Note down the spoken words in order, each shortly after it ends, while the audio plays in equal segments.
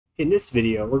In this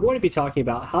video, we're going to be talking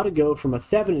about how to go from a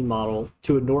Thevenin model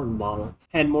to a Norton model.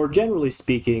 And more generally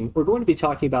speaking, we're going to be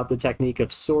talking about the technique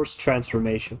of source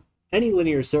transformation. Any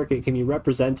linear circuit can be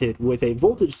represented with a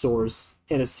voltage source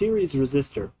and a series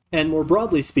resistor. And more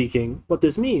broadly speaking, what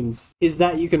this means is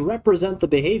that you can represent the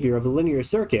behavior of a linear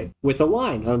circuit with a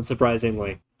line,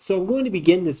 unsurprisingly. So I'm going to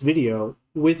begin this video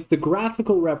with the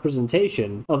graphical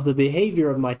representation of the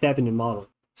behavior of my Thevenin model.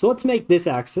 So let's make this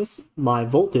axis my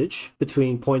voltage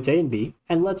between point A and B,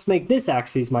 and let's make this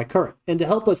axis my current. And to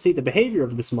help us see the behavior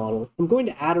of this model, I'm going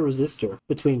to add a resistor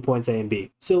between points A and B.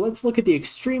 So let's look at the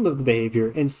extreme of the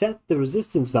behavior and set the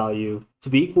resistance value to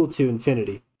be equal to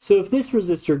infinity. So if this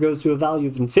resistor goes to a value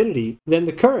of infinity, then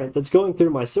the current that's going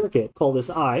through my circuit, call this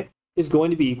I, is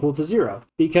going to be equal to 0,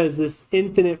 because this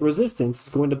infinite resistance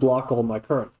is going to block all my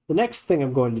current. The next thing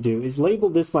I'm going to do is label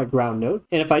this my ground node,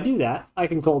 and if I do that, I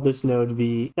can call this node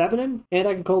Thevenin, and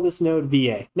I can call this node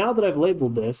VA. Now that I've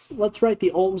labeled this, let's write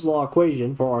the Ohm's law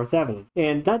equation for our Thevenin,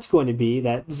 and that's going to be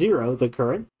that 0, the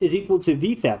current, is equal to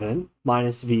Thevenin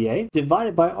minus VA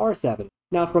divided by R Thevenin.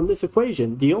 Now from this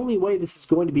equation, the only way this is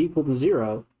going to be equal to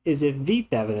 0 is if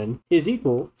Thevenin is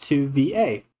equal to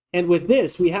VA. And with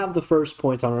this, we have the first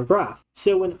point on our graph.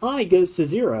 So when I goes to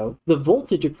 0, the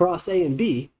voltage across A and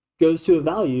B goes to a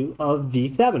value of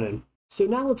Thevenin. So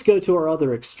now let's go to our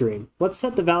other extreme. Let's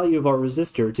set the value of our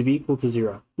resistor to be equal to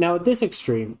 0. Now at this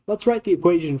extreme, let's write the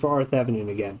equation for R Thevenin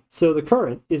again. So the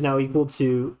current is now equal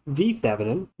to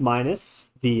Thevenin minus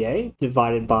VA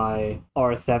divided by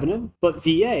R Thevenin, but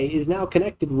VA is now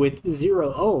connected with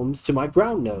 0 ohms to my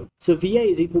ground node. So VA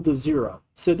is equal to 0.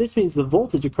 So this means the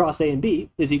voltage across A and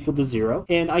B is equal to 0,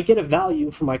 and I get a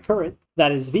value for my current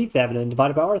that is Thevenin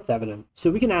divided by R Thevenin. So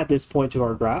we can add this point to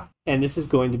our graph, and this is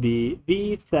going to be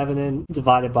Thevenin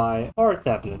divided by R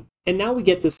Thevenin. And now we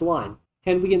get this line,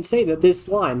 and we can say that this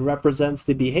line represents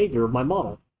the behavior of my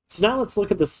model. So now let's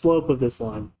look at the slope of this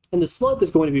line. And the slope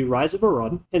is going to be rise over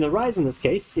run, and the rise in this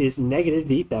case is negative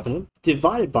Thevenin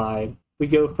divided by, we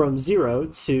go from 0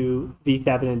 to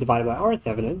Thevenin divided by R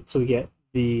Thevenin, so we get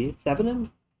Thevenin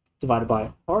divided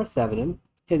by R Thevenin,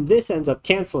 and this ends up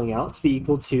canceling out to be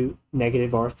equal to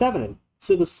negative R Thevenin.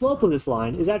 So the slope of this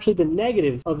line is actually the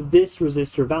negative of this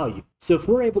resistor value. So if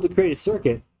we're able to create a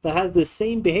circuit that has the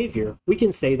same behavior, we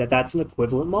can say that that's an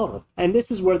equivalent model. And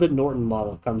this is where the Norton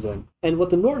model comes in. And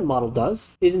what the Norton model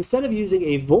does is instead of using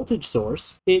a voltage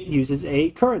source, it uses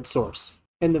a current source.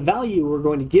 And the value we're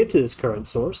going to give to this current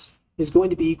source is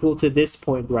going to be equal to this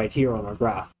point right here on our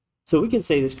graph. So we can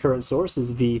say this current source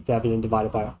is Thevenin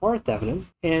divided by R Thevenin,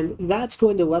 and that's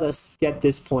going to let us get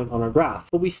this point on our graph.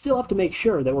 But we still have to make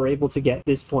sure that we're able to get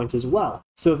this point as well.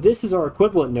 So if this is our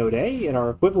equivalent node A and our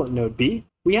equivalent node B,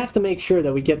 we have to make sure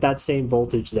that we get that same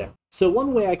voltage there. So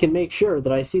one way I can make sure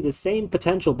that I see the same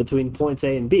potential between points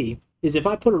A and B is if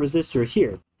I put a resistor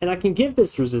here, and I can give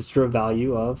this resistor a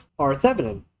value of R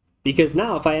Thevenin. Because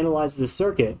now if I analyze this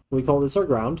circuit, we call this our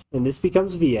ground, and this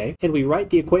becomes VA, and we write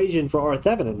the equation for R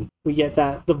Thevenin, we get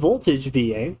that the voltage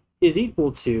VA is equal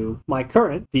to my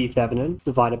current Thevenin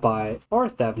divided by R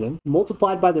Thevenin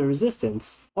multiplied by the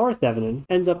resistance R Thevenin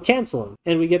ends up canceling,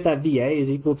 and we get that VA is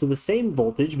equal to the same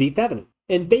voltage Thevenin.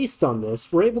 And based on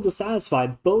this, we're able to satisfy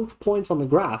both points on the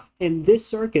graph, and this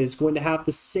circuit is going to have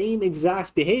the same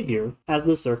exact behavior as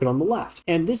the circuit on the left.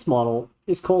 And this model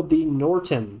is called the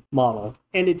Norton model,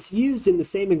 and it's used in the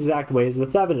same exact way as the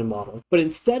Thevenin model. But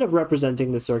instead of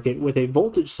representing the circuit with a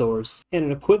voltage source and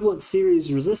an equivalent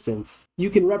series resistance, you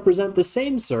can represent the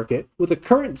same circuit with a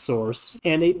current source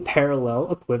and a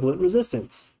parallel equivalent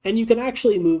resistance. And you can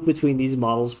actually move between these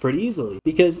models pretty easily,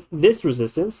 because this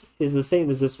resistance is the same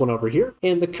as this one over here,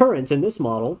 and the current in this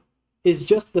model is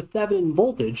just the Thevenin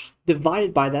voltage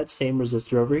divided by that same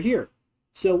resistor over here.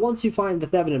 So once you find the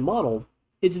Thevenin model,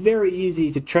 it's very easy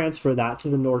to transfer that to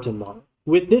the Norton model.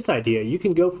 With this idea, you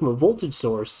can go from a voltage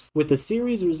source with a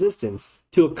series resistance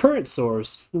to a current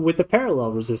source with a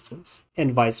parallel resistance,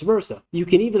 and vice versa. You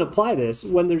can even apply this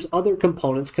when there's other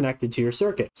components connected to your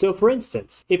circuit. So for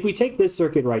instance, if we take this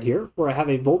circuit right here, where I have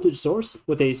a voltage source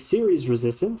with a series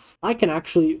resistance, I can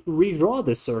actually redraw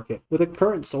this circuit with a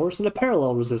current source and a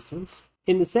parallel resistance.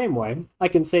 In the same way, I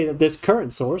can say that this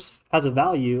current source has a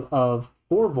value of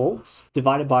 4 volts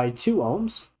divided by 2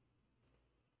 ohms,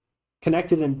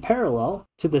 connected in parallel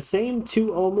to the same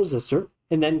 2 ohm resistor,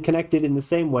 and then connected in the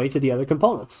same way to the other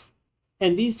components.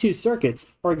 And these two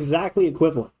circuits are exactly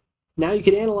equivalent. Now you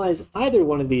can analyze either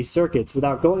one of these circuits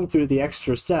without going through the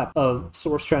extra step of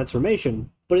source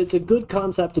transformation, but it's a good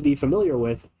concept to be familiar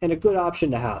with and a good option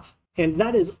to have. And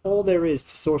that is all there is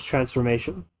to source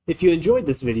transformation. If you enjoyed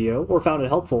this video or found it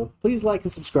helpful, please like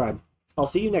and subscribe. I'll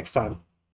see you next time.